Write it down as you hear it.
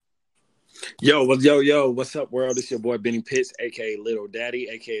What's up, world? It's your boy Benny Pitts, aka Little Daddy,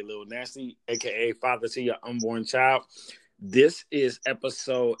 aka Little Nasty, aka Father to Your Unborn Child. This is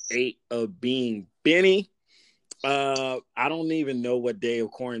episode 8 of Being Benny. I don't even know what day of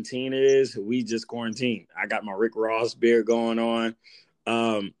quarantine it is. We just quarantined. I got my Rick Ross beard going on.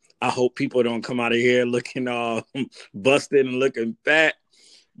 I hope people don't come out of here looking all busted and looking fat.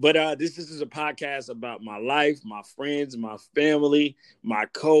 But this is a podcast about my life, my friends, my family, my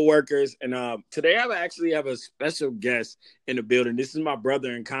coworkers. And today I actually have a special guest in the building. This is my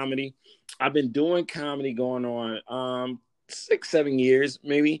brother in comedy. I've been doing comedy going on 6-7 years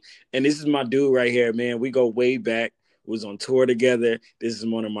maybe. And this is my dude right here, man. We go way back. We was on tour together. This is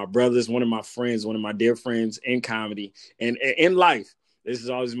one of my brothers, one of my friends, one of my dear friends in comedy and in life. This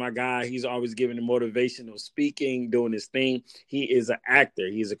is always my guy. He's always giving the motivational speaking, doing his thing. He is an actor.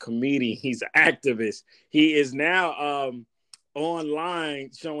 He's a comedian. He's an activist. He is now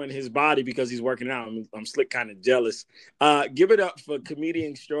online showing his body because he's working out. I'm slick kind of jealous. Give it up for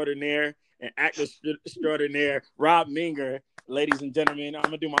comedian extraordinaire and actor extraordinaire, Rod Minger. Ladies and gentlemen, I'm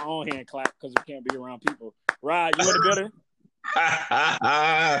going to do my own hand clap because we can't be around people. Rod, you in the building?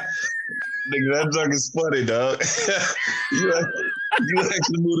 Nigga, that joke is funny, dog. you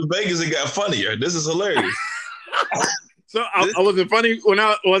actually moved to Vegas and got funnier. This is hilarious. So I wasn't funny when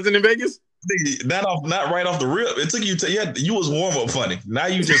I wasn't in Vegas? Nigga, not right off the rip. It took you you was warm up funny. Now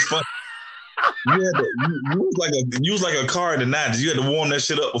you just funny. You was like a car in the 90s. You had to warm that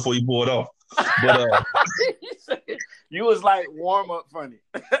shit up before you pull it off. But you was like warm up funny.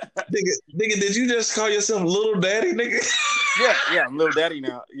 nigga, did you just call yourself Little Daddy, nigga? Yeah, I'm Little Daddy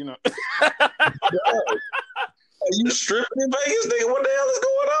now, you know. Are you stripping in Vegas, nigga? What the hell is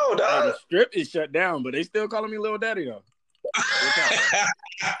going on, dog? The strip is shut down, but they still calling me Little Daddy though.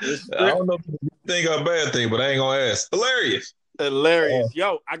 I don't know if it's a good thing or a bad thing, but I ain't gonna ask. Hilarious.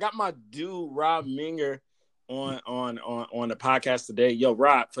 Yo, I got my dude Rod Minger on the podcast today. Yo,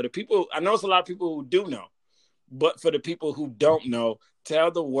 Rod, for the people, I know it's a lot of people who do know, but for the people who don't know, tell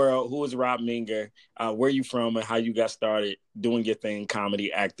the world who is Rod Minger, where you from, and how you got started doing your thing,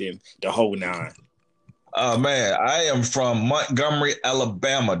 comedy, acting, the whole nine. Man, I am from Montgomery,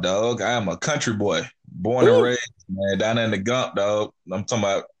 Alabama, dog. I am a country boy, born and raised, man, down in the Gump, dog. I'm talking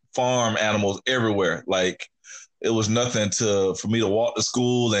about farm animals everywhere. Like, it was nothing for me to walk to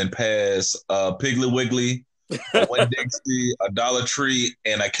school and pass Piggly Wiggly, a Winn-Dixie, a Dollar Tree,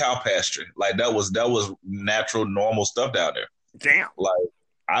 and a cow pasture. Like, that was natural, normal stuff down there. Damn. Like,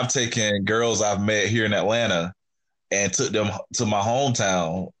 I've taken girls I've met here in Atlanta and took them to my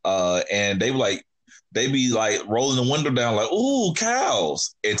hometown, and they be like rolling the window down like, ooh,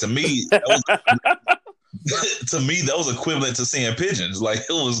 cows. And to me, that was equivalent to seeing pigeons. Like, it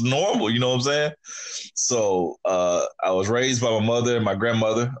was normal, you know what I'm saying? So I was raised by my mother and my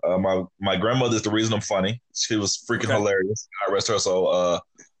grandmother. My grandmother is the reason I'm funny. She was freaking hilarious. I rest her soul.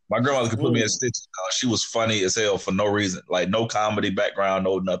 My grandmother could put me in stitches. She was funny as hell for no reason. Like, no comedy background,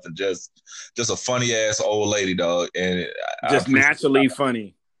 no nothing. Just a funny ass old lady, dog. And just naturally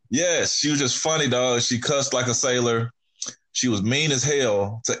funny. Yes, she was just funny, dog. She cussed like a sailor. She was mean as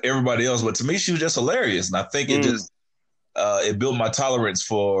hell to everybody else, but to me, she was just hilarious. And I think it built my tolerance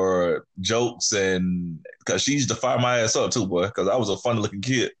for jokes, and because she used to fire my ass up too, boy, because I was a funny looking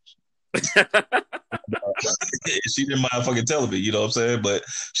kid. She didn't mind fucking telling me, you know what I'm saying? But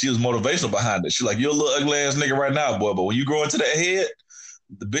she was motivational behind it. She's like, you're a little ugly ass nigga right now, boy, but when you grow into that head,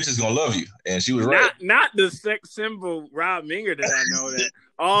 the bitch is gonna love you. And she was right. Not the sex symbol Rod Minger that I know that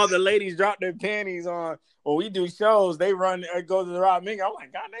all the ladies drop their panties on. When we do shows, they run and go to the Rod Minger. I'm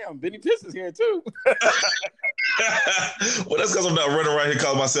like, God damn, Benny Pitts is here too. Well, that's because I'm not running around here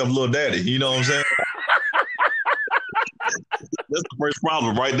calling myself Little Daddy. You know what I'm saying? That's the first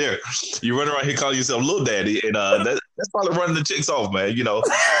problem right there. You run around here calling yourself Little Daddy, and that's probably running the chicks off, man. You know.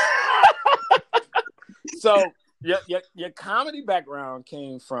 So your comedy background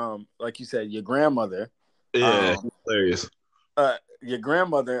came from, like you said, your grandmother. Yeah, hilarious. Your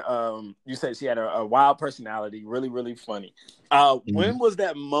grandmother, you said she had a wild personality, really, really funny. When was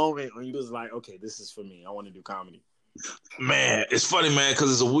that moment when you was like, okay, this is for me. I want to do comedy? Man, it's funny, man,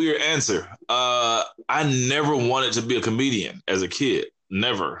 because it's a weird answer. I never wanted to be a comedian as a kid.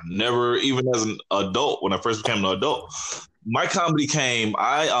 Never, even as an adult. When I first became an adult, my comedy came.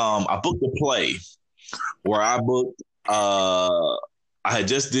 I booked a play where I booked. I had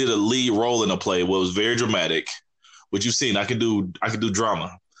just did a lead role in a play where it was very dramatic. Which you've seen, I could do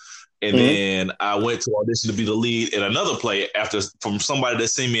drama. And then I went to audition to be the lead in another play from somebody that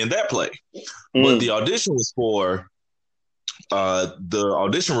seen me in that play. But the audition was for the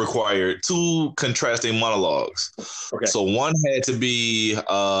audition required two contrasting monologues. Okay. So one had to be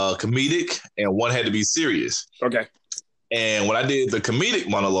comedic and one had to be serious. Okay. And when I did the comedic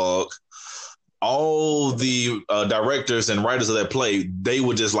monologue, all the directors and writers of that play, they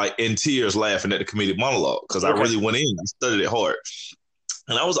were just like in tears laughing at the comedic monologue because I really went in and studied it hard.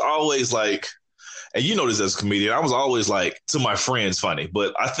 And I was always like, and you know this as a comedian, I was always like to my friends funny,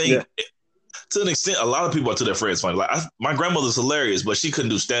 but I think to an extent, a lot of people are to their friends funny. Like my grandmother's hilarious, but she couldn't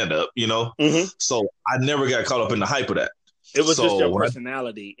do stand up, you know. Mm-hmm. So I never got caught up in the hype of that. It was just your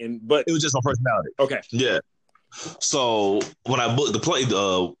personality, but it was just my personality. Okay, yeah. So when I booked the play,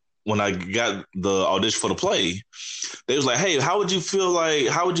 when I got the audition for the play, they was like, "Hey, how would you feel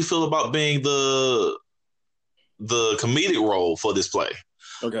about being the comedic role for this play?"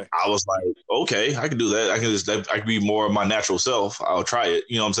 Okay. I was like, okay, I can do that. I can be more of my natural self. I'll try it.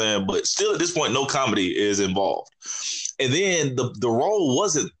 You know what I'm saying? But still at this point, no comedy is involved. And then the role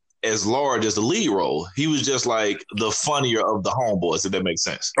wasn't as large as the lead role. He was just like the funnier of the homeboys, if that makes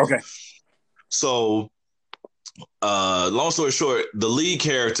sense. Okay. So long story short, the lead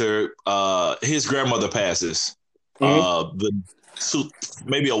character, his grandmother passes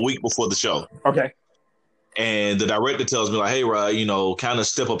maybe a week before the show. Okay. And the director tells me like, "Hey, Rod, kind of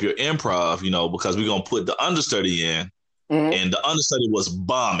step up your improv, because we're going to put the understudy in." Mm-hmm. And the understudy was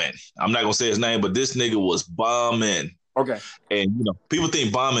bombing. I'm not going to say his name, but this nigga was bombing. Okay. And, people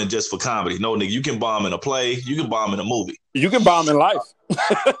think bombing just for comedy. No, nigga, you can bomb in a play. You can bomb in a movie. You can bomb in life.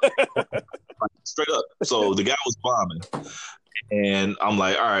 Straight up. So the guy was bombing. And I'm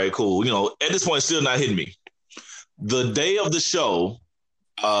like, all right, cool. At this point, it's still not hitting me. The day of the show,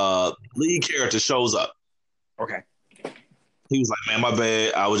 lead character shows up. Okay. He was like, "Man, my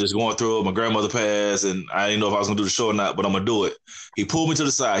bad. I was just going through it. My grandmother passed, and I didn't know if I was going to do the show or not, but I'm going to do it." He pulled me to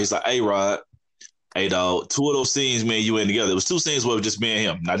the side. He's like, "Hey, Rod. Hey, dog, two of those scenes, man, you in together. It was two scenes where it was just me and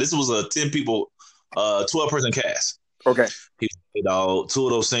him. Now, this was a 12-person cast." Okay. He's like, "Hey, dog, two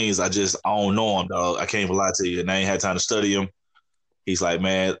of those scenes, I don't know him, dog. I can't even lie to you, and I ain't had time to study him." He's like,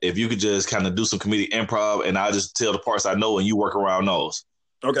 "Man, if you could just kind of do some comedic improv, and I'll just tell the parts I know, and you work around those."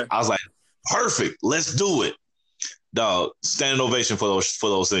 Okay. I was like, "Perfect. Let's do it." Dog, standing ovation for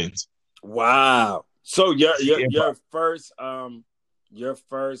those things. Wow. So your first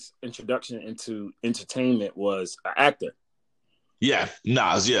introduction into entertainment was an actor. Yeah,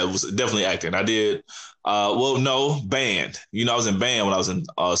 it was definitely acting. I did band. I was in band when I was in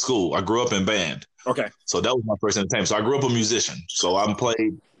school. I grew up in band. Okay. So that was my first entertainment. So I grew up a musician. So I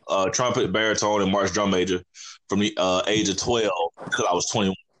played trumpet, baritone, and march drum major from the age of 12 until I was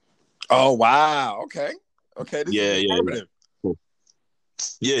 21. Oh wow. Okay. This is informative.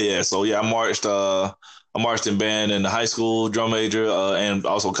 Yeah. So I marched in band in the high school drum major and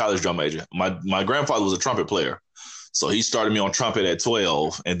also college drum major. My grandfather was a trumpet player, so he started me on trumpet at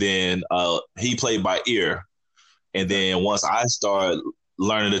 12, and then he played by ear. And then once I started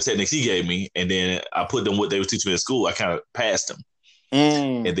learning the techniques he gave me, and then I put them what they were teaching me in school, I kind of passed them.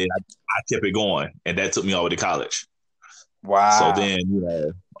 And then I kept it going, and that took me all the way to college. Wow. So then,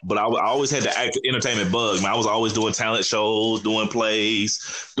 but I always had the entertainment bug, man. I was always doing talent shows, doing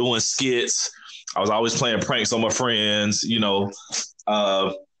plays, doing skits. I was always playing pranks on my friends, I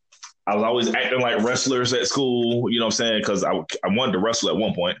was always acting like wrestlers at school, you know what I'm saying? Because I wanted to wrestle at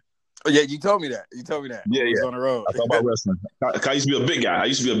one point. Oh, yeah, you told me that. Yeah, I was on the road. I thought about wrestling. I used to be a big guy. I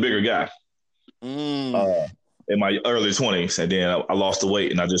used to be a bigger guy in my early 20s, and then I lost the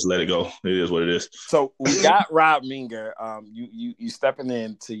weight, and I just let it go. It is what it is. So we got Rod Minger. You stepping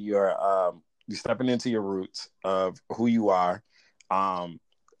into your roots of who you are.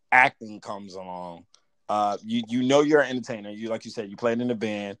 Acting comes along. You're an entertainer. You, like you said, you played in the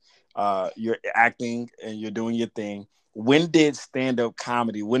band. You're acting and you're doing your thing. When did stand-up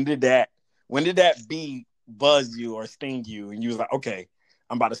comedy? When did that buzz you or sting you, and you was like, okay,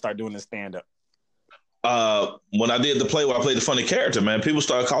 I'm about to start doing this stand-up? When I did the play where I played the funny character, man, people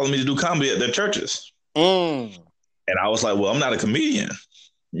started calling me to do comedy at their churches. And I was like, well, I'm not a comedian,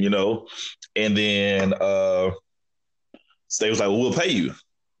 And then so they was like, well, we'll pay you,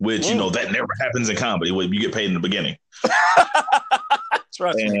 which, that never happens in comedy where you get paid in the beginning.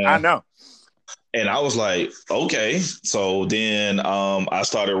 Trust me, I know. And I was like, okay. So then I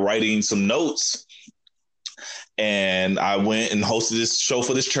started writing some notes. And I went and hosted this show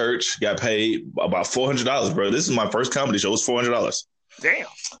for this church. Got paid about $400, bro. This is my first comedy show. It was $400. Damn.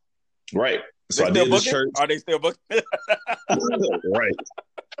 Right. So I did this church. Are they still booking? Right.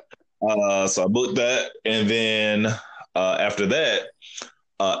 So I booked that. And then after that,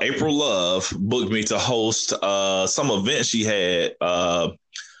 April Love booked me to host some event she had.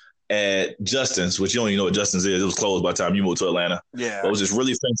 at Justin's, which you don't even know what Justin's is. It was closed by the time you moved to Atlanta. Yeah. But it was this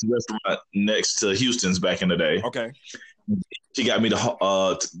really fancy restaurant next to Houston's back in the day. Okay. She got me she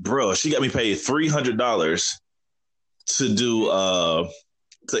got me paid $300 to do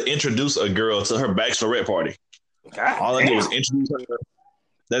to introduce a girl to her bachelorette party. God, all I did was introduce her.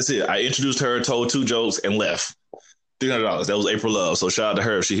 That's it. I introduced her, told 2 jokes, and left. $300. That was April Love. So shout out to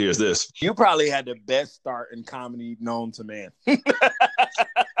her if she hears this. You probably had the best start in comedy known to man.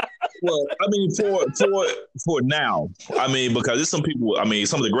 Well, I mean, for now, I mean, because there's some people. I mean,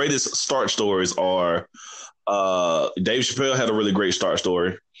 some of the greatest start stories are. Dave Chappelle had a really great start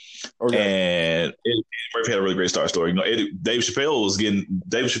story, and Eddie Murphy had a really great start story. You know, Dave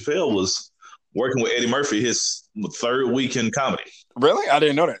Chappelle was working with Eddie Murphy his 3rd week in comedy. Really? I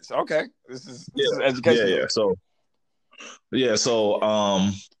didn't know that. Okay, this is education. Yeah. So,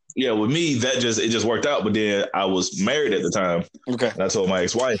 with me, it just worked out. But then I was married at the time. Okay. And I told my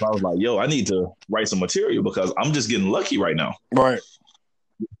ex-wife, I was like, yo, I need to write some material because I'm just getting lucky right now. Right.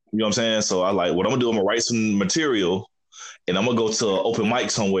 You know what I'm saying? So what I'm going to do, I'm going to write some material and I'm going to go to an open mic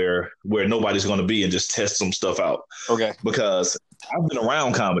somewhere where nobody's going to be and just test some stuff out. Okay. Because I've been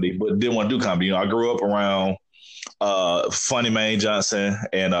around comedy, but didn't want to do comedy. You know, I grew up around Funny Man Johnson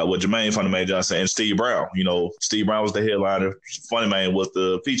and with Jermaine Funny Man Johnson and Steve Brown. You know, Steve Brown was the headliner, Funny Man was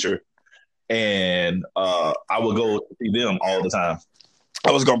the feature, and I would go see them all the time.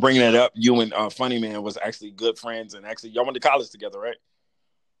 I was gonna bring that up. You and Funny Man was actually good friends, and actually y'all went to college together, right?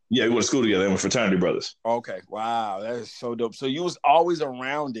 Yeah, we went to school together and we're fraternity brothers. Okay, wow, that is so dope. So you was always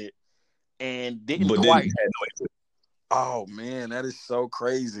around it and didn't but quite. Didn't have no interest. Oh man, that is so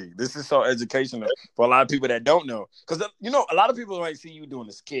crazy. This is so educational for a lot of people that don't know. Because you know, a lot of people might see you doing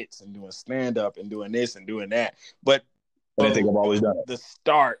the skits and doing stand up and doing this and doing that, but I think I've always done it. The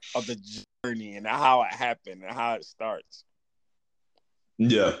start of the journey and how it happened and how it starts.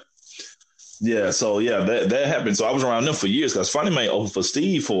 Yeah. So that happened. So I was around them for years because Funny Man opened for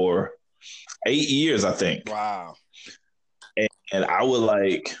Steve for 8 years, I think. Wow. And I would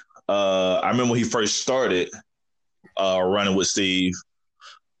I remember when he first started running with Steve,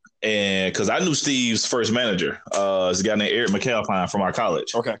 and because I knew Steve's first manager, it's a guy named Eric McAlpine from our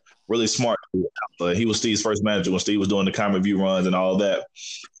college. Okay. Really smart. He was Steve's first manager when Steve was doing the comedy view runs and all that.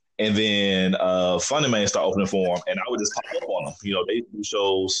 And then Funny Man started opening for him, and I would just pop up on them. You know, they do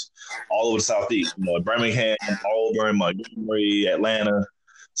shows all over the Southeast, you know, Birmingham, Auburn, Montgomery, Atlanta.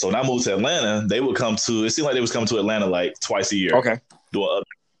 So when I moved to Atlanta, it seemed like they was coming to Atlanta like twice a year. Okay.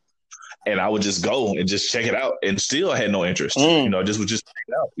 And I would just go and just check it out, and still I had no interest. You know, just check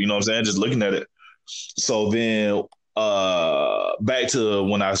it out. You know what I'm saying? Just looking at it. So then back to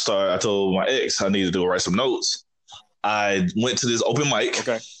when I told my ex I needed to write some notes. I went to this open mic.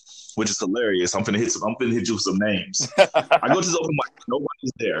 Okay. Which is hilarious. I'm finna hit you with some names. I go to this open mic,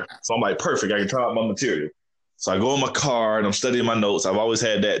 nobody's there. So I'm like, perfect, I can try out my material. So I go in my car and I'm studying my notes. I've always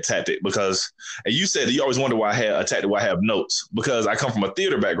had that tactic because, and you said you always wonder why I had a tactic where I have notes, because I come from a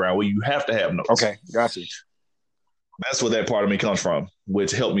theater background where you have to have notes. Okay, got you. That's where that part of me comes from,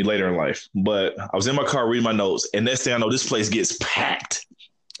 which helped me later in life. But I was in my car reading my notes, and next thing I know, this place gets packed.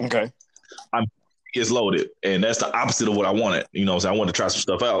 Okay. It gets loaded, and that's the opposite of what I wanted. You know what I'm saying? I wanted to try some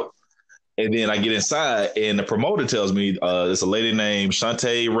stuff out. And then I get inside, and the promoter tells me there's a lady named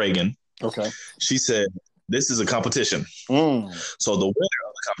Shantae Reagan. Okay. She said, this is a competition. So the winner of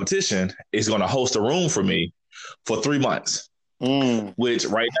the competition is going to host a room for me for 3 months, which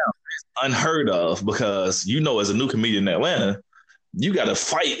right now is unheard of because, you know, as a new comedian in Atlanta, you got to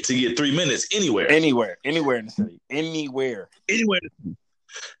fight to get 3 minutes anywhere. Anywhere in the city. Anywhere.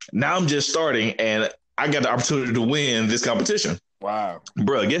 Now I'm just starting, and I got the opportunity to win this competition. Wow.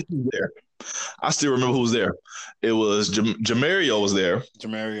 Bro, guess who's there? I still remember who was there. It was Jamario was there.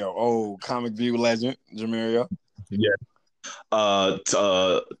 Jamario. Oh, Comic View legend. Jamario. Yeah. Terrell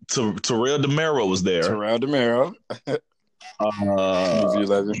DeMero was there. Terrell DeMero. Comic View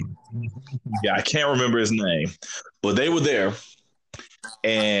legend. Yeah, I can't remember his name. But they were there.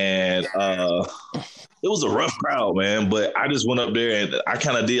 And it was a rough crowd, man. But I just went up there and I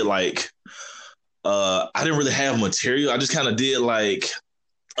kind of did I didn't really have material. I just kind of did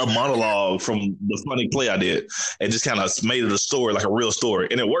a monologue from the funny play I did and just kind of made it a story, like a real story.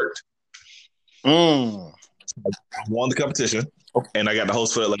 And it worked. I won the competition and I got the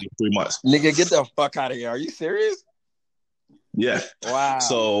host for 3 months. Nigga, get the fuck out of here. Are you serious? Yeah. Wow.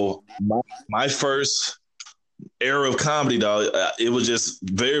 So my first era of comedy, dog, it was just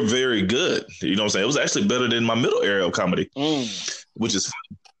very, very good. You know what I'm saying? It was actually better than my middle era of comedy, which is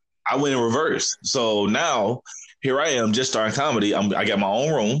funny. I went in reverse. So now here I am just starting comedy. I got my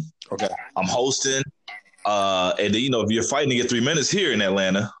own room. Okay. I'm hosting. And then, if you're fighting to get 3 minutes here in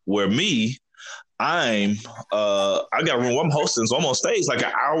Atlanta, where I got a room I'm hosting, so I'm on stage like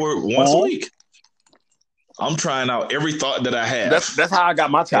an hour once a week. I'm trying out every thought that I have. That's how I got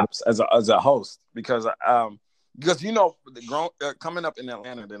my chops as a host because coming up in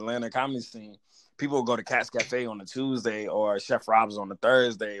Atlanta, the Atlanta comedy scene, people will go to Cat's Cafe on a Tuesday or Chef Rob's on a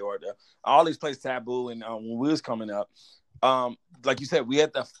Thursday or all these places Taboo. And when we was coming up, like you said, we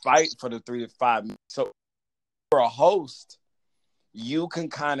had to fight for the 3 to 5 minutes. So for a host, you can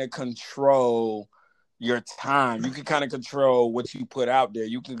kind of control your time. You can kind of control what you put out there.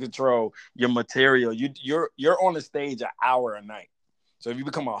 You can control your material. You're on the stage an hour a night. So if you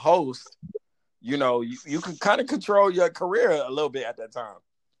become a host, you can kind of control your career a little bit at that time.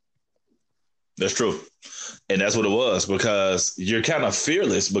 That's true. And that's what it was, because you're kind of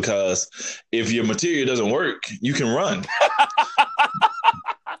fearless, because if your material doesn't work, you can run.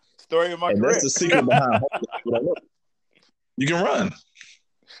 Story of my career. That's the secret behind you can run.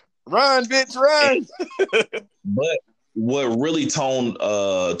 Run, bitch, run. But what really tuned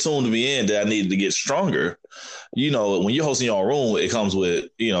me in that I needed to get stronger, when you're hosting your own room, it comes with,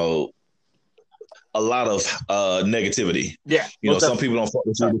 a lot of negativity. Yeah. Some people don't fuck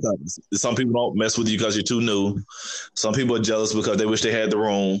with you because some people don't mess with you because you're too new. Some people are jealous because they wish they had the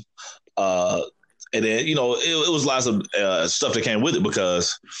room. And then, it was lots of stuff that came with it,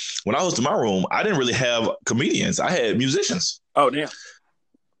 because when I hosted my room, I didn't really have comedians. I had musicians. Oh, damn.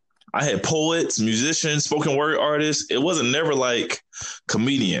 I had poets, musicians, spoken word artists. It wasn't never like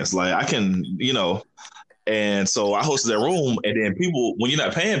comedians. Like I can, and so I hosted that room, and then people, when you're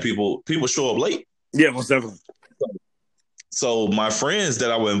not paying people show up late. Yeah, most definitely. So my friends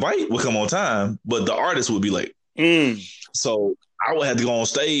that I would invite would come on time, but the artists would be late. So I would have to go on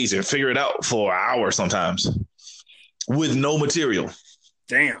stage and figure it out for an hour sometimes with no material.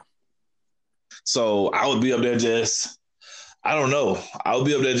 Damn. So I would be up there just, I don't know. I would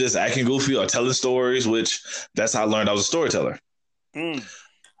be up there just acting goofy or telling stories, which that's how I learned I was a storyteller.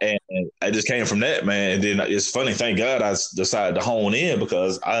 And I just came from that, man. And then it's funny. Thank God I decided to hone in,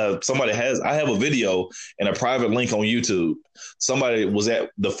 because I have a video and a private link on YouTube. Somebody was at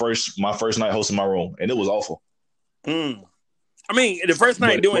my first night hosting my room, and it was awful. I mean, the first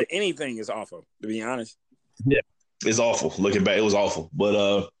night doing anything is awful, to be honest. Yeah, it's awful. Looking back, it was awful.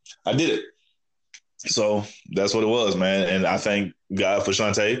 But I did it. So that's what it was, man. And I thank God for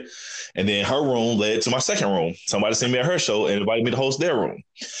Shantae. And then her room led to my second room. Somebody sent me at her show and invited me to host their room.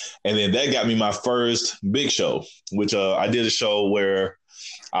 And then that got me my first big show, which I did a show where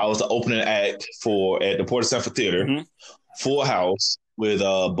I was the opening act at the Port of Sanford Theater, full house with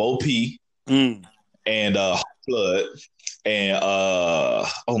Bo P and Flood and oh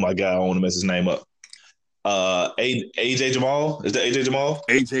my God, I don't want to mess his name up. AJ Jamal. Is that AJ Jamal?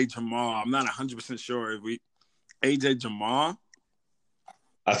 AJ Jamal. I'm not 100% sure if AJ Jamal.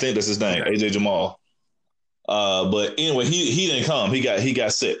 I think that's his name, okay. AJ Jamal. But anyway, he didn't come. He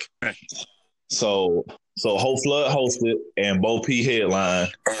got sick. So Whole Flood hosted and Bo P headline,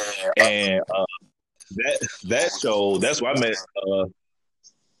 and that show. That's why I met.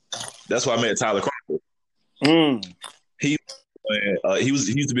 That's why I met Tyler Crawford. He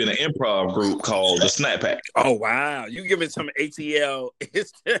used to be in an improv group called the Snap Pack. Oh wow, you giving some ATL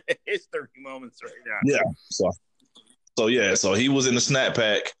history moments right now. Yeah. So he was in the Snap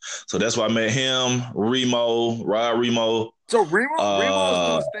Pack. So that's why I met him, Rod Remo. So Remo is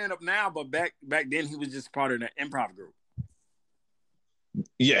doing stand up now, but back then he was just part of the improv group.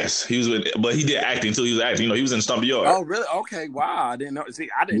 Yes, he was but he did acting too. He was acting. He was in Stump the Yard. Oh really? Okay, wow. I didn't know. See,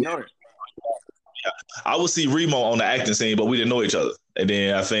 I didn't know that. Yeah. I would see Remo on the acting scene, but we didn't know each other. And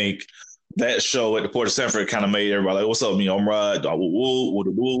then I think that show at the Port of Sanford kind of made everybody like, "What's up, me? I'm Rod."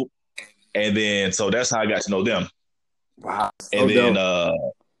 Woo. And then so that's how I got to know them. Wow. And then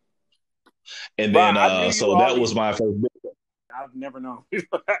so that was my first bit. I've never known.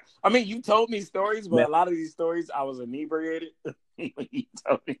 I mean, you told me stories, but a lot of these stories I was inebriated. You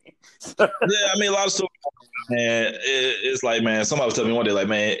told me. Yeah, I mean, a lot of stories. Man, it's like, man, somebody was telling me one day, like,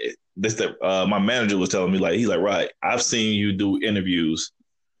 man, my manager was telling me, like, he's like, right, I've seen you do interviews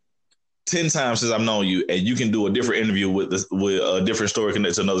 10 times since I've known you, and you can do a different interview with a different story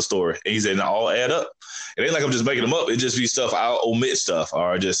connected to another story. And he said, and all add up. It ain't like I'm just making them up. It just be stuff I'll omit stuff,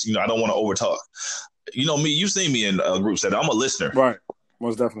 or just, I don't want to overtalk. Me, you've seen me in groups that I'm a listener. Right.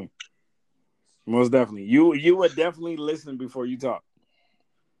 Most definitely. You would definitely listen before you talk.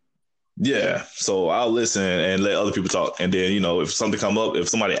 Yeah. So I'll listen and let other people talk. And then, if something come up, if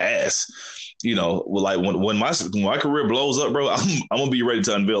somebody asks, you know, like when my career blows up, bro, I'm gonna be ready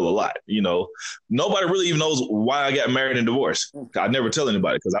to unveil a lot. You know, nobody really even knows why I got married and divorced. I never tell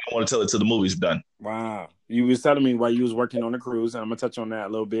anybody because I don't want to tell it till the movie's done. Wow. You was telling me while you was working on the cruise, and I'm gonna touch on that a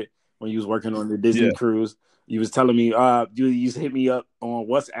little bit. When you was working on the Disney cruise, you was telling me you used to hit me up on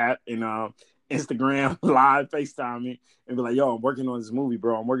WhatsApp and Instagram live FaceTime me and be like, yo, I'm working on this movie,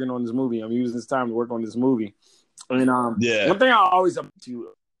 bro. I'm working on this movie. I'm using this time to work on this movie. And one thing I always up to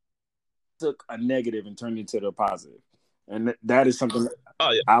took a negative and turned it into a positive. And that is something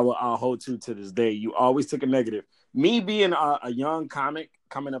I'll hold to this day. You always took a negative. Me being a young comic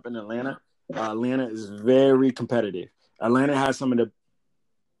coming up in Atlanta, Atlanta is very competitive. Atlanta has some of the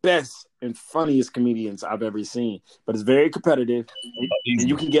best and funniest comedians I've ever seen, but it's very competitive, and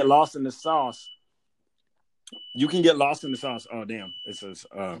you can get lost in the sauce. You can get lost in the sauce. Oh, damn. This is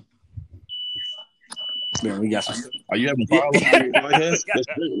man, we got some. Are you having fire on your podcast?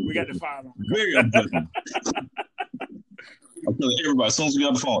 We got the fire on. Very unprofessional. I'm telling everybody, as soon as we got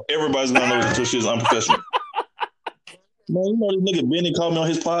on the phone, everybody's gonna know this shit is unprofessional. Man, you know this nigga Benny called me on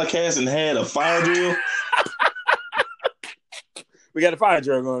his podcast and had a fire drill. We got a fire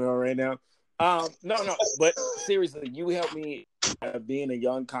drill going on right now. No, but seriously, you helped me being a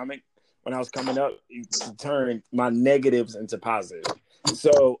young comic when I was coming up to turn my negatives into positive.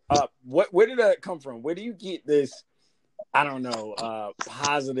 So, where did that come from? Where do you get this? I don't know,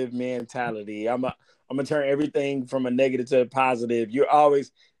 positive mentality. I'm gonna turn everything from a negative to a positive. You're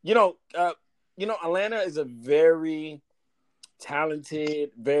always, Atlanta is a very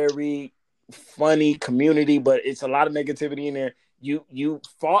talented, very funny community, but it's a lot of negativity in there. You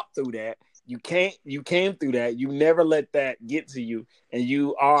fought through that. You came through that. You never let that get to you, and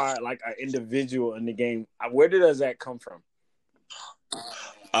you are like an individual in the game. Where does that come from?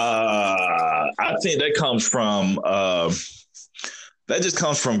 I think that comes from that just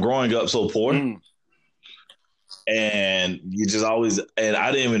comes from growing up so poor. And you just always, and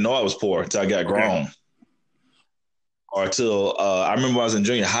I didn't even know I was poor until I got grown. Or till I remember when I was in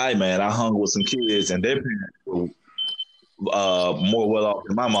junior high, man, I hung with some kids and their parents were more well off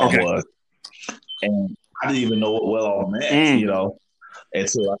than my mom was. And I didn't even know what well off meant, you know,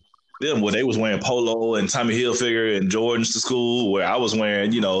 until they was wearing polo and Tommy Hilfiger and Jordans to school, where I was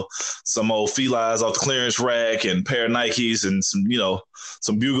wearing, some old felines off the clearance rack and a pair of Nikes and some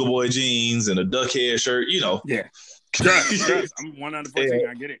Bugle Boy jeans and a duck head shirt, Yeah. Sure. I'm 100%.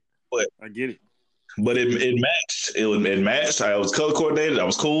 I get it. I get it. But it matched. It matched. I was color coordinated. I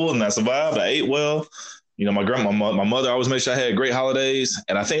was cool, and I survived. I ate well. My mother always made sure I had great holidays,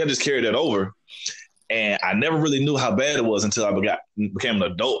 and I think I just carried that over. And I never really knew how bad it was until I became an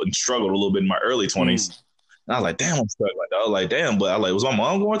adult and struggled a little bit in my early 20s. And I was like, damn, I'm stuck like that. I was like, damn, but I was like, was my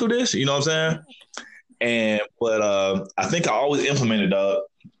mom going through this? You know what I'm saying? But I think I always implemented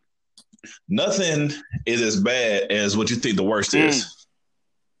nothing is as bad as what you think the worst is.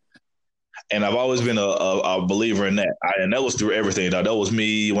 And I've always been a believer in that. And that was through everything. That was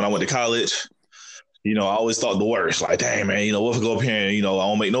me when I went to college. I always thought the worst. Like, dang, man, what if I go up here and, I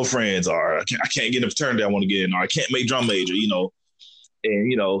don't make no friends, or I can't get in the fraternity I want to get in, or I can't make drum major,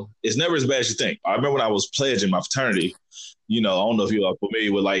 And, it's never as bad as you think. I remember when I was pledging my fraternity, I don't know if you are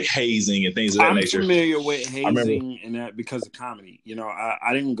familiar with, like, hazing and things of that nature. I'm familiar with hazing and that because of comedy.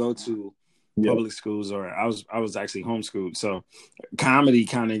 I didn't go to public schools, or I was actually homeschooled. So comedy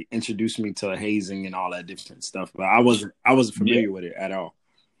kind of introduced me to hazing and all that different stuff. But I wasn't familiar with it at all.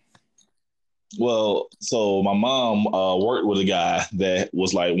 Well, so my mom worked with a guy that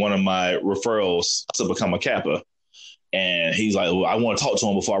was like one of my referrals to become a Kappa. And he's like, well, I want to talk to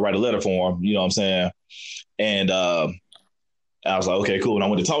him before I write a letter for him. You know what I'm saying? And I was like, okay, cool. And I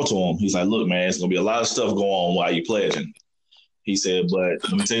went to talk to him. He's like, look, man, it's going to be a lot of stuff going on while you're pledging. He said, but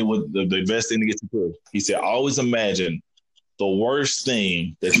let me tell you what the best thing to get you through. He said, always imagine the worst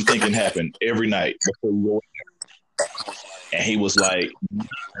thing that you think can happen every night before you go in. And he was like,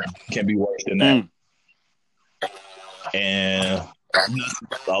 can't be worse than that. And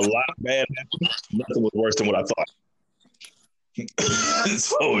a lot of bad happened. Nothing was worse than what I thought.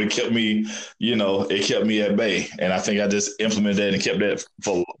 So it kept me, at bay. And I think I just implemented that and kept that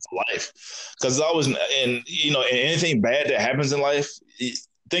for life. Because it's always, and anything bad that happens in life,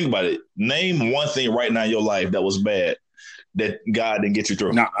 think about it. Name one thing right now in your life that was bad that God didn't get you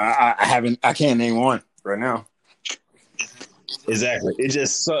through. No, I haven't. I can't name one right now. Exactly. It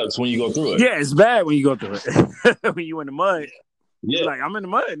just sucks when you go through it. Yeah, it's bad when you go through it. When you in the mud. Yeah. You're like, I'm in the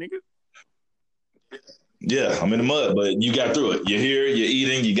mud, nigga. Yeah, I'm in the mud, but you got through it. You're here, you're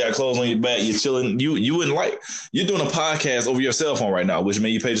eating, you got clothes on your back, you're chilling. You wouldn't you're doing a podcast over your cell phone right now, which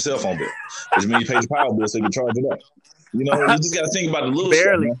means you paid your cell phone bill, which means you paid your power bill so you can charge it up. You know, you just got to think about the little stuff,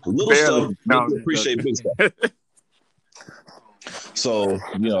 Barely, man. The little barely. stuff No, make I'm you just appreciate big stuff. joking. So,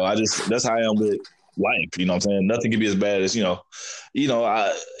 that's how I am with life. You know what I'm saying? Nothing can be as bad as, and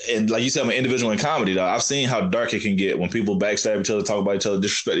like you said, I'm an individual in comedy, though. I've seen how dark it can get when people backstab each other, talk about each other,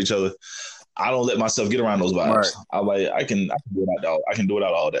 disrespect each other. I don't let myself get around those vibes. Right. I'm like, I can do it out. I can do it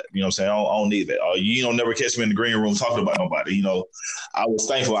out all that. You know what I'm saying? I don't need that. You don't never catch me in the green room talking about nobody. You know, I was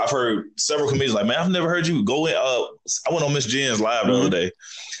thankful. I've heard several comedians like, man, I've never heard you go in. I went on Miss Jen's live the other day.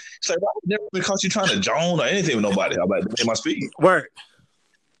 She's like, well, I've never been caught you trying to joan or anything with nobody. I'm like, that ain't my speed. Word.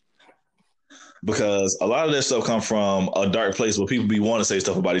 Because a lot of that stuff come from a dark place where people be wanting to say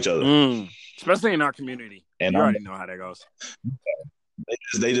stuff about each other. Especially in our community. And you already know how that goes.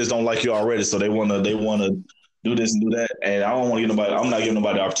 They just don't like you already, so they wanna do this and do that. And I don't want to give nobody. I'm not giving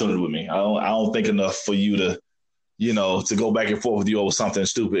nobody the opportunity with me. I don't think enough for you to, to go back and forth with you over something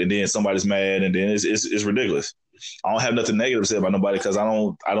stupid, and then somebody's mad, and then it's ridiculous. I don't have nothing negative to say about nobody because I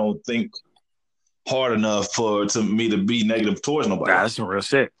don't think hard enough to me to be negative towards nobody. That's some real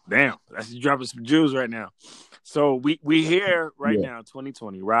shit. Damn, that's dropping some Jews right now. So we here right now,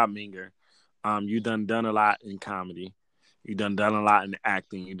 2020. Rod Minger, you done a lot in comedy. You done a lot in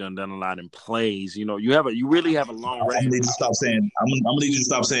acting. You done a lot in plays. You really have a long record. I'm gonna need you to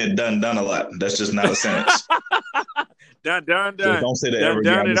stop saying done a lot. That's just not a sentence. done. Just don't say that ever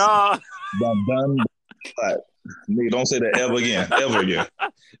again. Done it all. Done. Nigga, don't say that ever again. Ever again.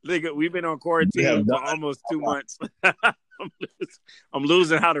 Nigga, we've been on quarantine for almost 2 months. I'm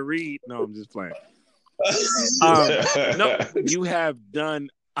losing how to read. No, I'm just playing. No, you have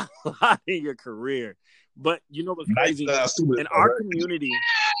done a lot in your career. But you know what's crazy? In our community,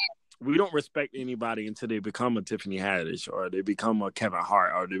 we don't respect anybody until they become a Tiffany Haddish, or they become a Kevin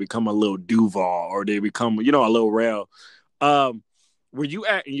Hart, or they become a Lil Duval, or they become, a Lil Rel. Where you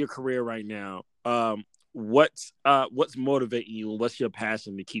at in your career right now? What's motivating you, and what's your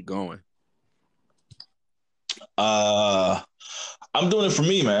passion to keep going? I'm doing it for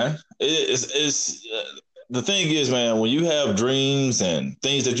me, man. It's the thing is, man, when you have dreams and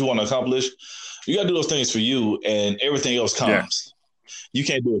things that you want to accomplish, you got to do those things for you, and everything else comes. Yeah. You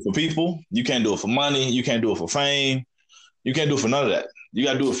can't do it for people. You can't do it for money. You can't do it for fame. You can't do it for none of that. You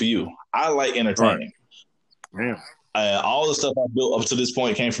got to do it for you. I like entertaining. Right. Yeah. All the stuff I built up to this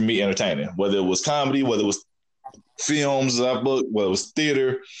point came from me entertaining, whether it was comedy, whether it was films I booked, whether it was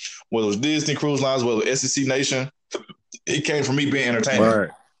theater, whether it was Disney Cruise Lines, whether it was SEC Nation. It came from me being entertaining.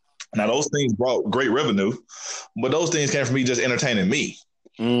 Right. Now, those things brought great revenue, but those things came from me just entertaining me.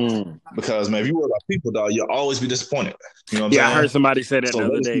 Because, man, if you worry about people, dog, you'll always be disappointed. You know what I'm saying? I heard somebody say that the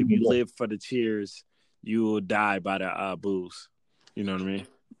other day. If you live for the cheers, you will die by the booze. You know what I mean?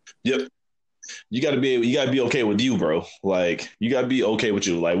 Yep. You gotta be okay with you, bro. Like, you gotta be okay with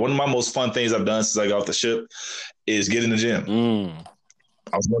you. Like, one of my most fun things I've done since I got off the ship is get in the gym.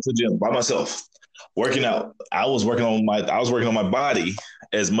 I was going to the gym by myself, working out. I was working on my body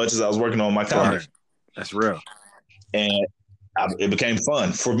as much as I was working on my comedy. Right. That's real. And it became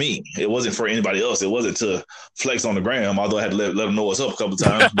fun for me. It wasn't for anybody else. It wasn't to flex on the gram, although I had to let them know what's up a couple of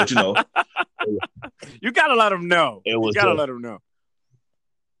times. But, you got to let them know. You got to let them know.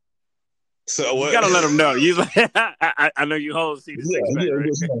 So what? You got to let them know. You I know you hold see the six pack,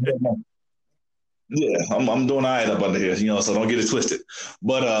 right? Yeah, I'm doing all right up under here, so don't get it twisted.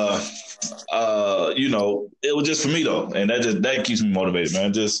 But it was just for me though, and that keeps me motivated,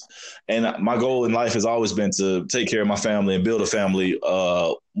 man. And my goal in life has always been to take care of my family and build a family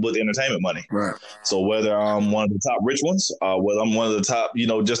with entertainment money. Right. So whether I'm one of the top rich ones, whether I'm one of the top,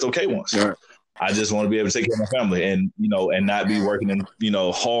 just okay ones. Right. I just want to be able to take care of my family and not be working in,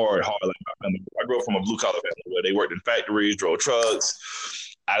 hard like my family. I grew up from a blue collar family where they worked in factories, drove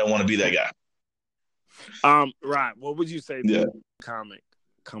trucks. I don't want to be that guy. Right. What would you say to a comic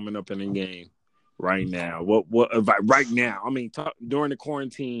coming up in the game right now? What right now? I mean, during the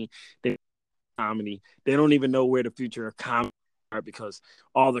quarantine, comedy, they don't even know where the future of comedy are because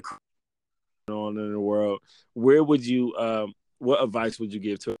all the on in the world. Where would you? What advice would you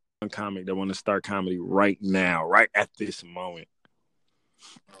give to a comic that want to start comedy right now, right at this moment?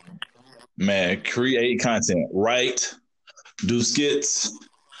 Man, create content. Write, do skits,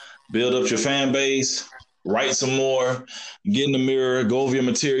 build up your fan base. Write some more, get in the mirror, go over your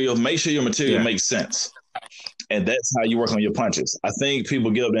material, make sure your material makes sense. And that's how you work on your punches. I think people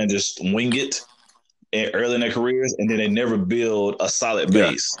get up there and just wing it early in their careers, and then they never build a solid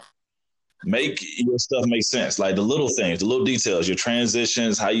base. Make your stuff make sense. Like the little things, the little details, your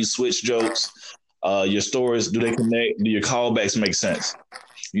transitions, how you switch jokes, your stories, do they connect? Do your callbacks make sense?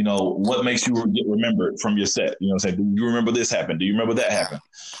 What makes you get remembered from your set? You know what I'm saying? Do you remember this happened? Do you remember that happened?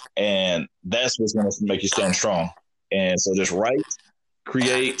 And that's what's going to make you stand strong. And so just write,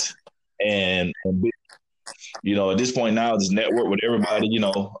 create, and be, at this point now, just network with everybody.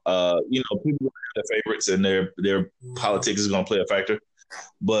 People have their favorites and their politics is going to play a factor.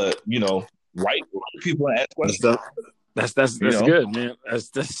 But write people and ask questions. That's good, man.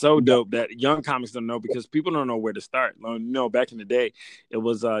 That's so dope that young comics don't know because people don't know where to start. Back in the day, it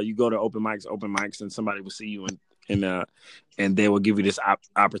was you go to open mics, and somebody will see you and they will give you this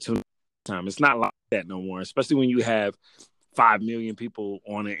opportunity. Time it's not like that no more, especially when you have 5 million people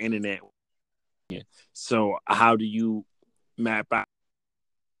on the internet. So how do you map out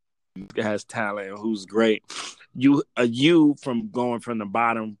who has talent, who's great? You from going from the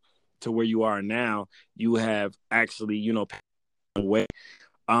bottom to where you are now, you have actually, way.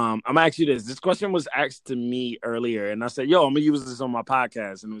 I'm gonna ask you this. This question was asked to me earlier, and I said, "Yo, I'm gonna use this on my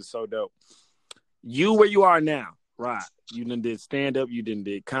podcast," and it was so dope. You where you are now, Rod? You done did stand up, you done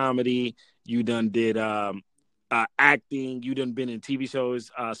did comedy, you done did acting, you done been in TV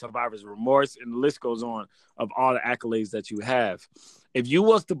shows, Survivor's Remorse, and the list goes on of all the accolades that you have. If you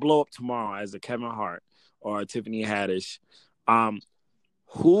was to blow up tomorrow as a Kevin Hart or a Tiffany Haddish,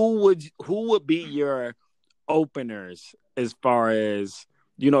 who would be your openers as far as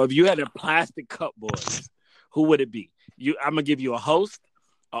if you had a plastic cup boys, who would it be? I'm gonna give you a host,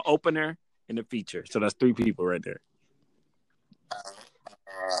 an opener, and a feature. So that's 3 people right there.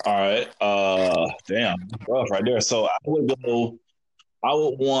 All right. Damn, rough right there. So I would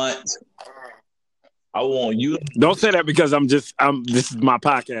want you. Don't say that because this is my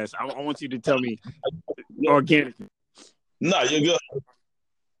podcast. I want you to tell me organically. No, you're good.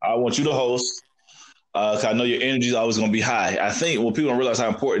 I want you to host. Cause I know your energy is always going to be high. I think when people don't realize how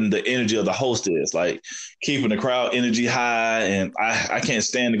important the energy of the host is, like keeping the crowd energy high, and I can't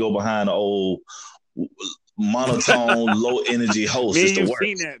stand to go behind the old monotone, low energy host. Man, you've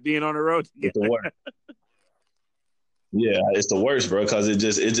seen that being on the road. It's the worst. Yeah, it's the worst, bro. Because it's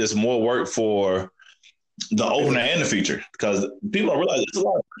just more work for the opener and the feature. Because people don't realize it's a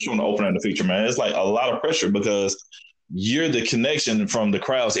lot of pressure on the opener and the feature, man. It's like a lot of pressure because you're the connection from the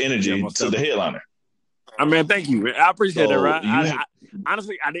crowd's energy to the headliner. I mean, thank you. I appreciate that, Rod.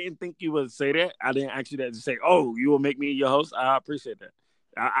 Honestly, I didn't think you would say that. I didn't ask you that to say, "Oh, you will make me your host." I appreciate that.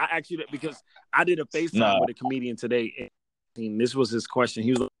 I asked you that because I did a FaceTime with a comedian today, and this was his question.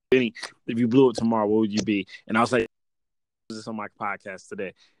 He was like, "Benny, if you blew up tomorrow, what would you be?" And I was like, "This is on my podcast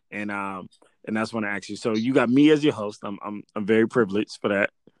today," and that's when I asked you. So you got me as your host. I'm very privileged for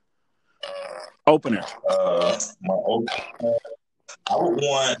that. Opener. My opener.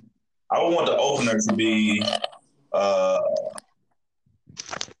 I would want the opener to be. I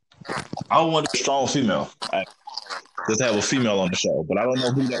would want a strong female. Just have a female on the show, but I don't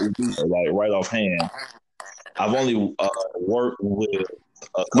know who that would be. Like right offhand, I've only worked with.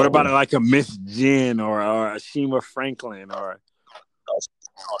 What about like a Miss Jen or a Shima Franklin or?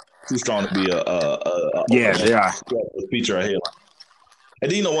 Too strong to be they are. Feature a headline.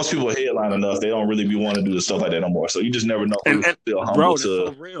 And then once people are headline enough, they don't really be wanting to do the stuff like that no more. So you just never know. And feel humble that's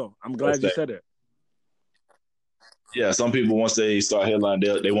so real. I'm glad you said it. Yeah, some people once they start headline,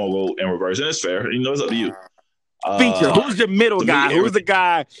 they won't go in reverse, and it's fair. It's up to you. Feature. Who's the middle guy? Who's the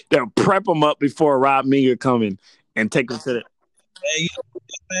guy that prep them up before Rod Minger coming and take them to the?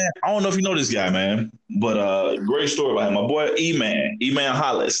 Man, I don't know if you know this guy, man, but great story about him. My boy E-Man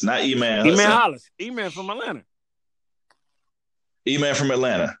Hollis, not E-Man. E-Man Hollis, E-Man from Atlanta. E-Man from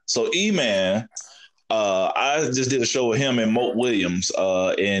Atlanta. So E-Man, I just did a show with him and Moat Williams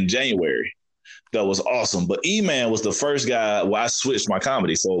in January. That was awesome. But E-Man was the first guy where I switched my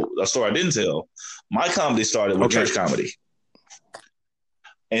comedy. So a story I didn't tell. My comedy started with church comedy.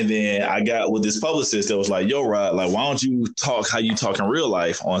 And then I got with this publicist that was like, "Yo, Rod, like, why don't you talk how you talk in real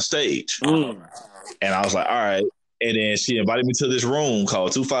life on stage?" And I was like, "All right." And then she invited me to this room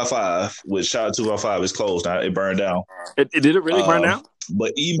called 255, which shout out 255 is closed now. It burned down. Did it really burn down?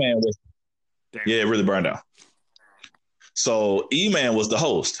 But E-Man was, it really burned down. So E-Man was the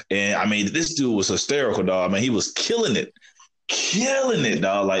host. And I mean, this dude was hysterical, dog. I mean, he was killing it,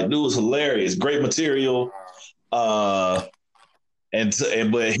 dog. Like, dude was hilarious. Great material. But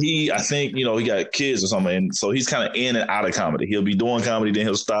he, I think, he got kids or something. And so he's kind of in and out of comedy. He'll be doing comedy, then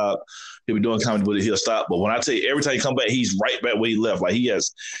he'll stop. He'll be doing comedy, but he'll stop. But when I tell you, every time he come back, he's right back where he left. Like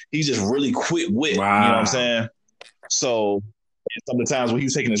he's just really quick wit. Wow. You know what I'm saying? So some of the times when he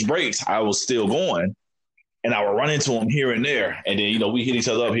was taking his breaks, I was still going. And I would run into him here and there. And then, we hit each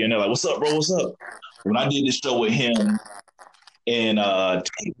other up here and there, like, "What's up, bro? What's up?" When I did this show with him in I'm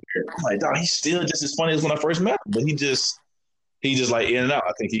like, dog, he's still just as funny as when I first met him. But he just like in and out.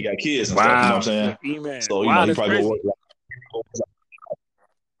 I think he got kids and stuff. You know what I'm saying? E-Man. So, he probably go work.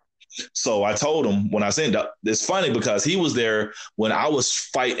 So I told him when I sent up, it's funny because he was there when I was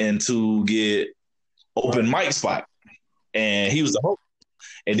fighting to get open mic spot, and he was the host.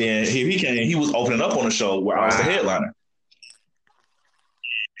 And then he came, he was opening up on the show where I was the headliner.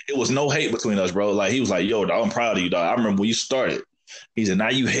 It was no hate between us, bro. Like he was like, "Yo, dog, I'm proud of you, dog. I remember when you started." He said, "Now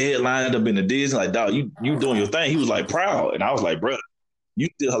you headlined up in the Disney, like, dog, you doing your thing." He was like, proud, and I was like, "Bro, you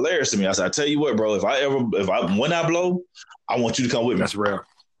still hilarious to me." I said, "I tell you what, bro. When I blow, I want you to come with me." That's real.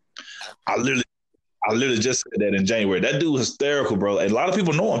 I literally just said that in January. That dude hysterical, bro. And a lot of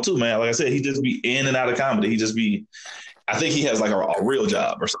people know him too, man. Like I said, he just be in and out of comedy. He just be. I think he has like a real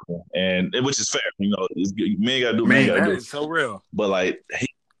job or something, and which is fair. You know, men gotta do. Man, gotta do. It's so real. But like,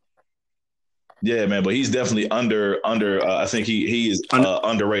 yeah, man. But he's definitely under. I think he is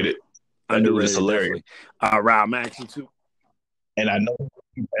underrated. Underrated. It's hilarious. Rod, I'm actually too. And I know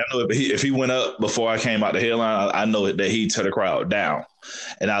if he went up before I came out the headline, I know that he'd tear the crowd down.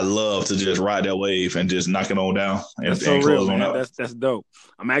 And I love to just ride that wave and just knock it on down and, That's so and real, close man. on out. That's dope.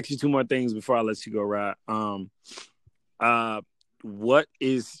 I'm actually two more things before I let you go, Rod. What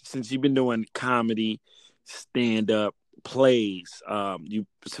is, since you've been doing comedy, stand up, plays, you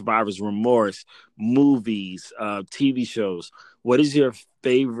Survivor's Remorse, movies, TV shows, what is your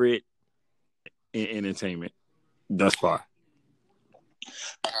favorite entertainment thus far?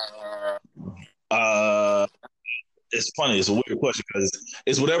 It's funny. It's a weird question because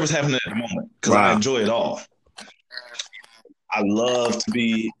it's whatever's happening at the moment. Because Wow. I enjoy it all. I love to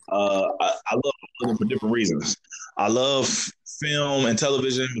be. I love them for different reasons. I love film and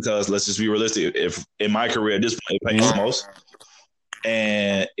television because let's just be realistic. If in my career at this point it pays the most,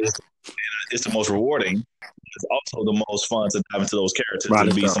 and it's the most rewarding. It's also the most fun to dive into those characters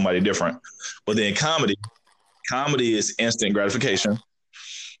and be somebody different. But then comedy is instant gratification.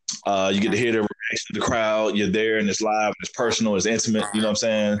 You get to hear the reaction of the crowd. You're there, and it's live, and it's personal, it's intimate. You know what I'm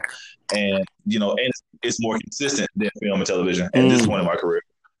saying? And you know, and it's more consistent than film and television at this point in my career.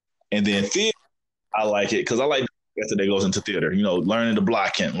 And then theater, I like it because I like the that goes into theater. You know, learning the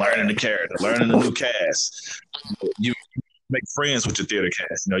blocking, learning the character, learning the new cast. You make friends with your theater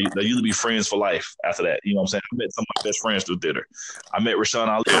cast. You know, they'll usually be friends for life after that. You know what I'm saying? I met some of my best friends through theater. I met Rashawn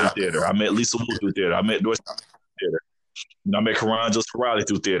Ali through theater. I met Lisa Wu through theater. I met Dorsey through theater. You know, I met Karan Joseph Riley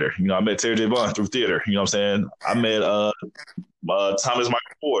through theater. You know, I met Terry J. Vaughn through theater. You know what I'm saying? I met Thomas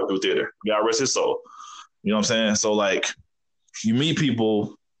Michael Ford through theater. God rest his soul. You know what I'm saying? So, like, you meet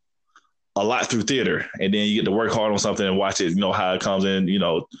people a lot through theater, and then you get to work hard on something and watch it, you know, how it comes in, you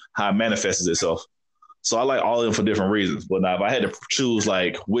know, how it manifests itself. So I like all of them for different reasons. But now if I had to choose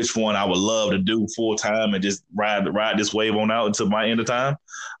like which one I would love to do full time and just ride this wave on out until my end of time,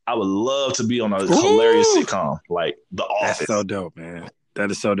 I would love to be on a hilarious sitcom like The Office. That's so dope, man. That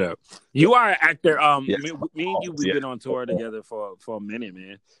is so dope. You are an actor. Yes. Me and you, we've been on tour together for a minute,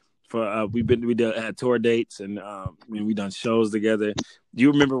 man. We had tour dates and we done shows together. Do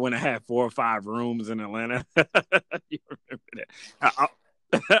you remember when I had 4 or 5 rooms in Atlanta? You remember that? I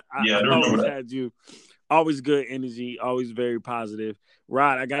always had you. Always good energy, always very positive.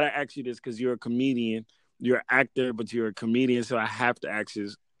 Rod, I gotta ask you this because you're a comedian, you're an actor, but you're a comedian, so I have to ask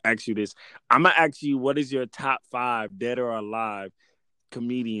you this. I'm gonna ask you, what is your top 5 dead or alive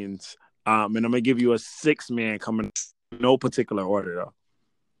comedians? And I'm gonna give you a 6-man coming, no particular order though.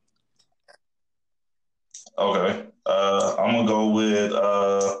 Okay, I'm gonna go with.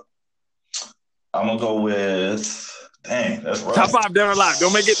 Dang, that's rough. Top 5 dead or alive.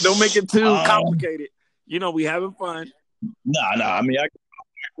 Don't make it too complicated. You know, we having fun. Nah. I mean,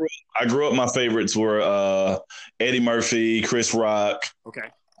 I grew up. My favorites were Eddie Murphy, Chris Rock. Okay.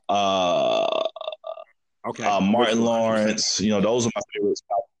 Martin Lawrence. You know, those are my favorites.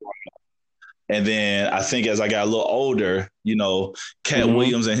 And then I think as I got a little older, you know, Cat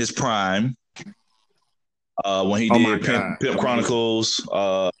Williams in his prime, when he did Pimp Chronicles,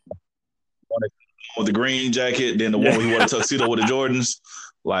 with the green jacket, then the one where he wore the tuxedo with the Jordans,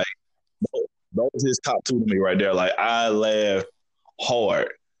 like. Those are his top 2 to me right there. Like I laughed hard,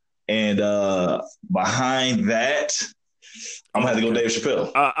 and behind that, I'm gonna have to go Dave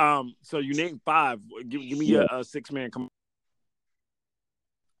Chappelle. So you named 5. Give me your 6-man. Come.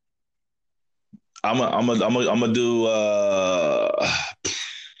 I'm gonna do. I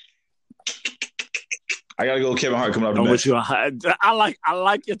gotta go Kevin Hart coming out the bench. I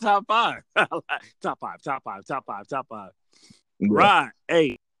like your top 5. Top five. Yeah. Right.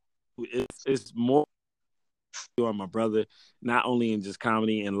 Hey. It's more. You are my brother, not only in just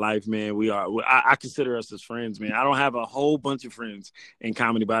comedy and life, man. I consider us as friends, man. I don't have a whole bunch of friends in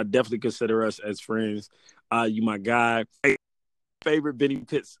comedy, but I definitely consider us as friends. You my guy. Favorite Benny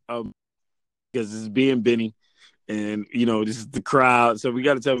Pitts, because it's being Benny, and this is the crowd. So we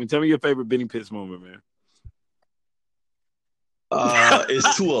got to tell me your favorite Benny Pitts moment, man.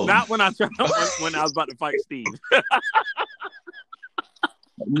 It's two of them. Not when I when I was about to fight Steve.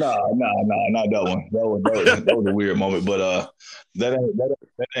 No, not that one. That was a weird moment, but that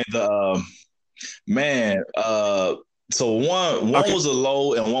ain't the man. So one was a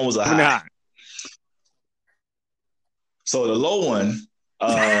low and one was a high. So the low one,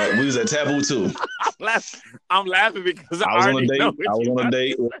 we was at Taboo 2. I'm laughing because I was on a date.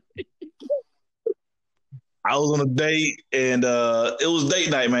 I was on a date, and it was date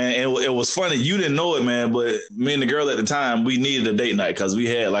night, man. And it was funny. You didn't know it, man, but me and the girl at the time, we needed a date night because we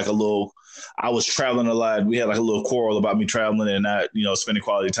had like a little. I was traveling a lot. We had like a little quarrel about me traveling and not, spending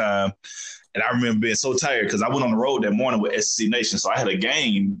quality time. And I remember being so tired because I went on the road that morning with SEC Nation, so I had a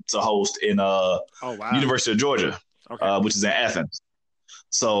game to host in University of Georgia, which is in Athens.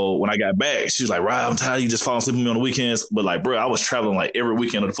 So when I got back, she was like, "Rod, I'm tired. You just falling asleep with me on the weekends." But like, bro, I was traveling like every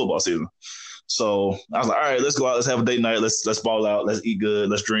weekend of the football season. So I was like, all right, let's go out. Let's have a date night. Let's ball out. Let's eat good.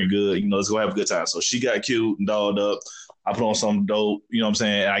 Let's drink good. Let's go have a good time. So she got cute and dolled up. I put on some dope, you know what I'm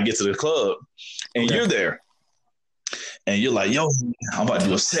saying? And I get to the club and you're there. And you're like, yo, I'm about to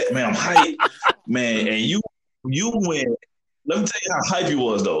do a set, man. I'm hyped, man. And you went, let me tell you how hype you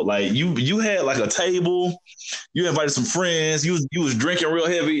was though. Like you had like a table, you invited some friends, you was drinking real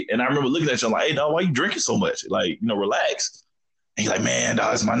heavy. And I remember looking at you, I'm like, hey dog, why you drinking so much? Like, relax. And he's like, man,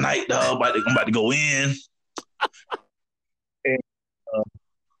 dog, it's my night, dog. I'm about to go in. And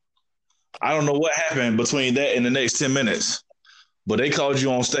I don't know what happened between that and the next 10 minutes, but they called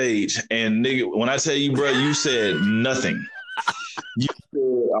you on stage. And nigga, when I tell you, bro, you said nothing. You said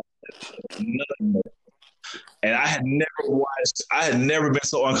nothing. And I had never been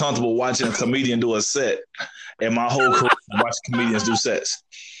so uncomfortable watching a comedian do a set in my whole career. Watching comedians do sets.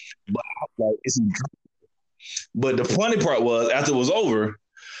 But I was like, it's But the funny part was, after it was over,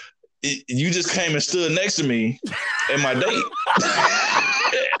 you just came and stood next to me in my date.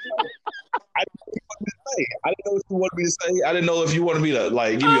 I didn't know what you wanted me to say. I didn't know if you wanted me to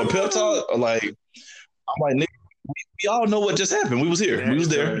like give you a pep talk or like. I'm like, nigga, we all know what just happened. We was here. We was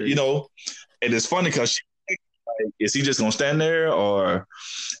there, And it's funny because she like, is he just gonna stand there or?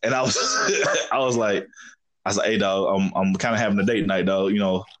 And I was, I was like, hey dog, I'm kind of having a date night, dog.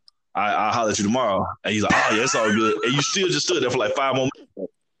 I'll holler at you tomorrow. And he's like, oh, yeah, it's all good. And you still just stood there for like 5 more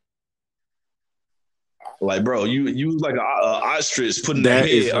minutes. Like, bro, you like an ostrich putting that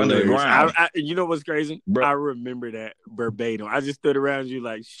head under the ground. You know what's crazy? Bro. I remember that verbatim. I just stood around you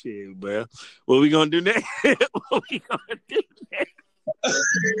like, shit, bro. What we going to do next? What we going to do next?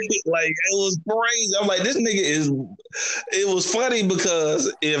 Like, it was crazy. I'm like, this nigga is... It was funny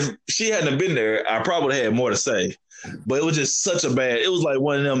because if she hadn't been there, I probably would have had more to say. But it was just such a bad... It was like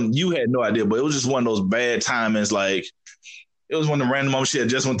one of them... You had no idea, but it was just one of those bad timings. Like, it was one of the random moments she had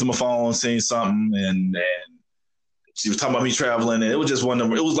just went through my phone, seen something, and she was talking about me traveling, and it was just one of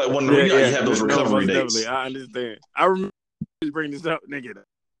them... It was like one of them... you have those recovery dates. Definitely. I understand. I remember you bring this up, nigga.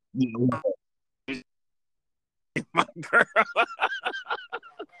 My girl.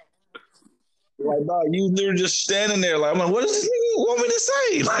 Like, dog, you literally just standing there. Like, I'm like, what does this nigga want me to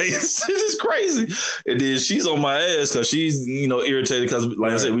say? Like, this is crazy. And then she's on my ass because she's, irritated because,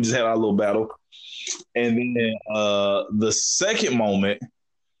 like I said, we just had our little battle. And then the second moment,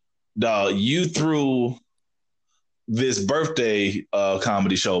 dog, you threw this birthday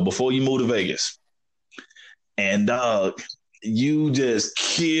comedy show before you moved to Vegas. And, dog, you just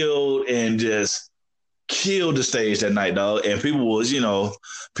killed the stage that night, dog. And people was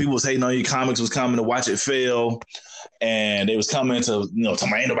hating on you. Comics was coming to watch it fail. And they was coming to, tell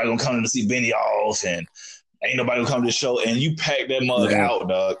me, ain't nobody gonna come to see Benny off, and ain't nobody gonna come to the show. And you packed that mug out,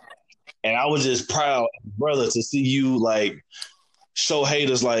 dog. And I was just proud, brother, to see you like show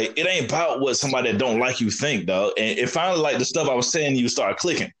haters like it ain't about what somebody that don't like you think, dog. And it finally, like, the stuff I was saying, you started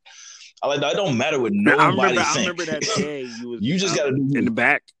clicking. I like that. It don't matter what nobody think. I remember that day you just gotta do in the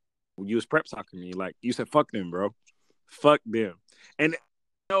back. You was prep talking to me, like you said, "Fuck them, bro, fuck them." And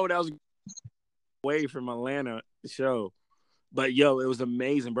that was away from Atlanta show, but it was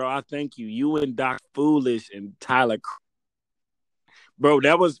amazing, bro. I thank you. You and Doc Foolish and Tyler, bro.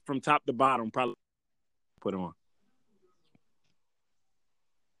 That was from top to bottom. Probably put on.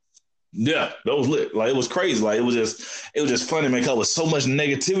 Yeah, that was lit. Like, it was crazy. Like, it was just funny, man. Cause there was so much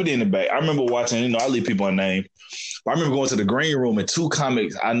negativity in the back. I remember watching. I leave people unnamed. I remember going to the green room and 2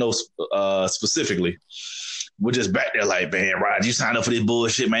 comics I know specifically were just back there like, man, Rod, you signed up for this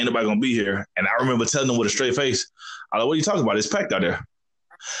bullshit, man. Ain't nobody gonna be here. And I remember telling them with a straight face, I like, what are you talking about? It's packed out there.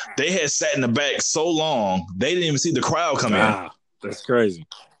 They had sat in the back so long, they didn't even see the crowd come in. That's crazy.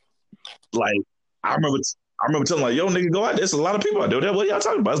 Like, I remember I remember telling like, yo, nigga, go out there. There's a lot of people out there. What y'all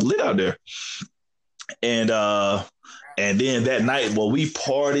talking about? It's lit out there. And then that night, well, we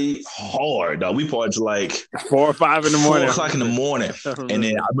partied hard, dog. We partied to like 4 or 5 in the morning. 4 o'clock in the morning. And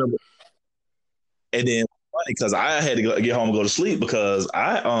then I remember, and then funny because I had to get home and go to sleep because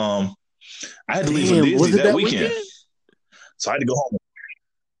I had to leave for Disney that weekend. So I had to go home.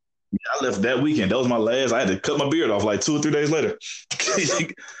 I left that weekend. That was my last. I had to cut my beard off like 2 or 3 days later.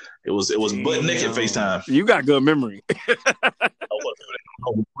 It was butt naked FaceTime. You got good memory.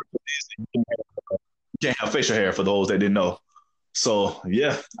 You can't have facial hair for those that didn't know. So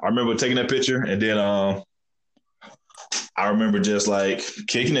yeah, I remember taking that picture, and then I remember just like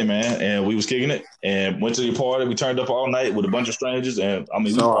kicking it, man. And we was kicking it, and went to the party. We turned up all night with a bunch of strangers, and I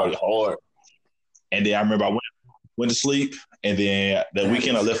mean, we partied hard. And then I remember I went to sleep, and then that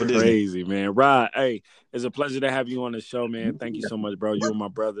weekend I left for Disney. Crazy, man. Rod, hey, it's a pleasure to have you on the show, man. Thank you so much, bro. You're my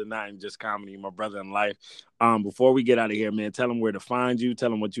brother, not in just comedy, my brother in life. Before we get out of here, man, tell them where to find you. Tell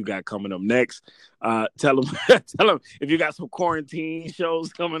them what you got coming up next. Tell them if you got some quarantine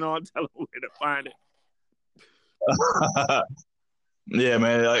shows coming on, tell them where to find it. Yeah,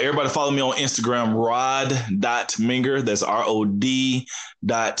 man. Everybody follow me on Instagram, Rod.Minger. That's ROD.Minger,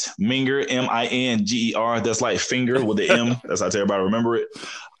 Minger. That's like finger with the M. That's how I tell everybody to remember it.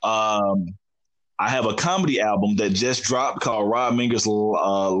 I have a comedy album that just dropped called Rod Minger's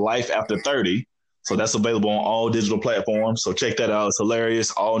Life After 30. So that's available on all digital platforms. So check that out. It's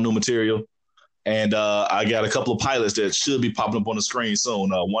hilarious. All new material. And I got a couple of pilots that should be popping up on the screen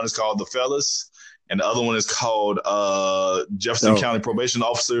soon. One is called The Fellas, and the other one is called Jefferson County Probation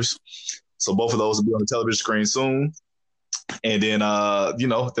Officers. So both of those will be on the television screen soon. And then,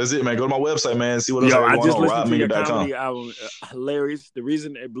 that's it, man. Go to my website, man. See what else I just listened to your comedy album. Hilarious. The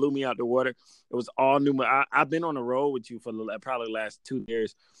reason it blew me out the water, it was all new. I've been on the road with you for probably the last 2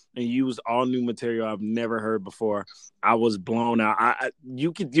 years, and you used all new material I've never heard before. I was blown out.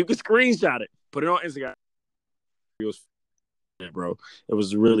 You could screenshot it, put it on Instagram. It was, bro. It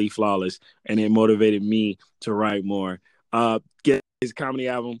was really flawless, and it motivated me to write more. Get his comedy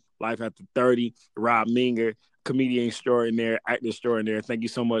album, Life After 30, Rod Minger. Comedian extraordinaire, actor extraordinaire. Thank you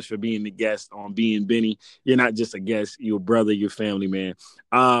so much for being the guest on Being Benny. You're not just a guest, you're a brother, you're family, man.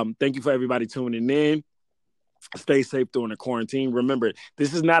 Thank you for everybody tuning in. Stay safe during the quarantine. Remember,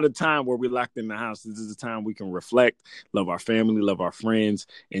 this is not a time where we're locked in the house. This is a time we can reflect, love our family, love our friends,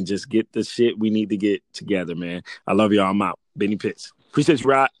 and just get the shit we need to get together, man. I love y'all. I'm out. Benny Pitts. Appreciate you,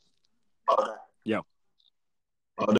 Rod.